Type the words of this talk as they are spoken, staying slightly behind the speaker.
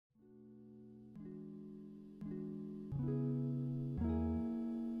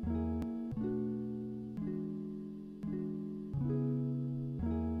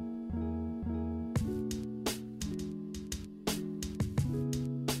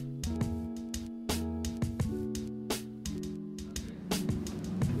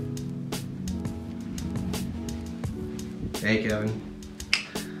Hey, Kevin.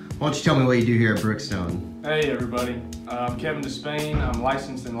 Why don't you tell me what you do here at Brookstone? Hey everybody, I'm Kevin Despain. I'm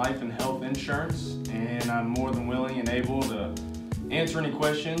licensed in life and health insurance, and I'm more than willing and able to answer any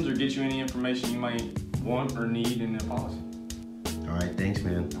questions or get you any information you might want or need in the policy. All right, thanks,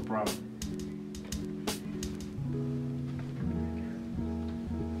 man. No problem.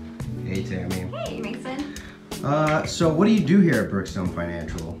 Hey, Tammy. Hey, Mason. So what do you do here at Brookstone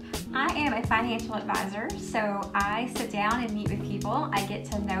Financial? I am a financial advisor, so I sit down and meet with people. I get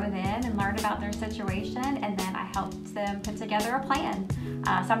to know them and learn about their situation, and then I help them put together a plan.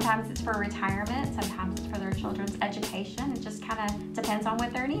 Sometimes it's for retirement, sometimes it's for their children's education. It just kind of depends on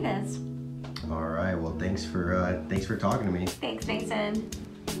what their need is. All right, well, thanks for talking to me. Thanks, Mason.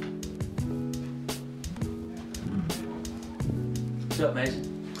 What's up,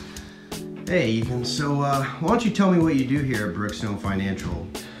 Mason? Hey, Ethan. So why don't you tell me what you do here at Brookstone Financial?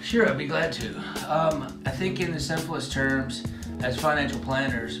 Sure, I'd be glad to. I think in the simplest terms, as financial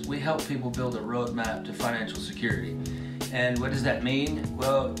planners, we help people build a roadmap to financial security. And what does that mean?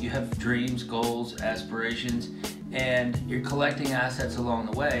 Well, you have dreams, goals, aspirations, and you're collecting assets along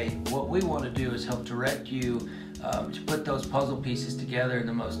the way. What we want to do is help direct you to put those puzzle pieces together in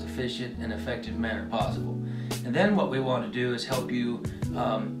the most efficient and effective manner possible. And then what we want to do is help you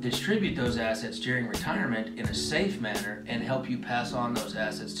distribute those assets during retirement in a safe manner and help you pass on those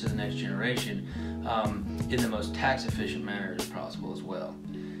assets to the next generation in the most tax efficient manner as possible as well.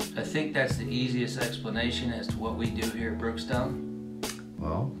 I think that's the easiest explanation as to what we do here at Brookstone.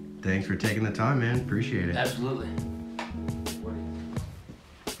 Well, thanks for taking the time, man. Appreciate it. Absolutely.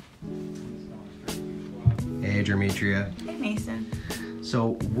 Hey, Demetria. Hey, Mason.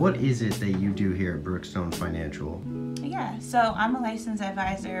 So what is it that you do here at Brookstone Financial? Yeah, so I'm a licensed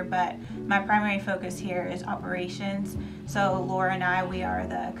advisor, but my primary focus here is operations. So Laura and I, we are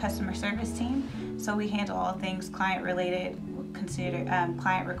the customer service team. So we handle all things client related, consider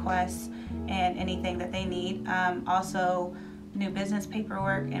client requests and anything that they need. Also new business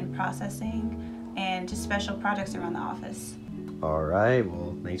paperwork and processing and just special projects around the office. All right,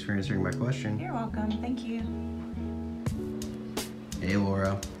 well, thanks for answering my question. You're welcome, thank you. Hey,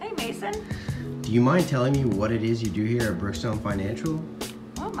 Laura. Hey, Mason. Do you mind telling me what it is you do here at Brookstone Financial?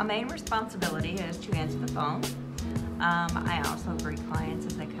 Well, my main responsibility is to answer the phone. I also greet clients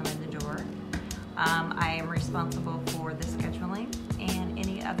as they come in the door. I am responsible for the scheduling and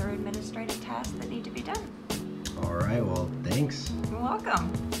any other administrative tasks that need to be done. All right, well, thanks. You're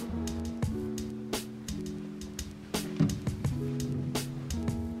welcome.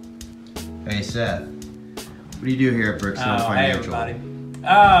 Hey, Seth. What do you do here at Brookstone Financial? Hey, everybody.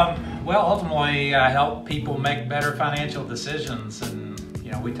 Well, ultimately, I help people make better financial decisions, and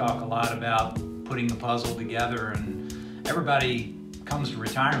we talk a lot about putting the puzzle together, and everybody comes to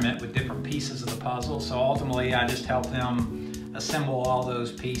retirement with different pieces of the puzzle. So ultimately, I just help them assemble all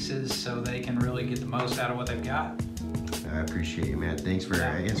those pieces so they can really get the most out of what they've got. I appreciate you, man. Thanks for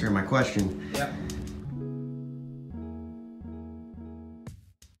answering my question. Yep.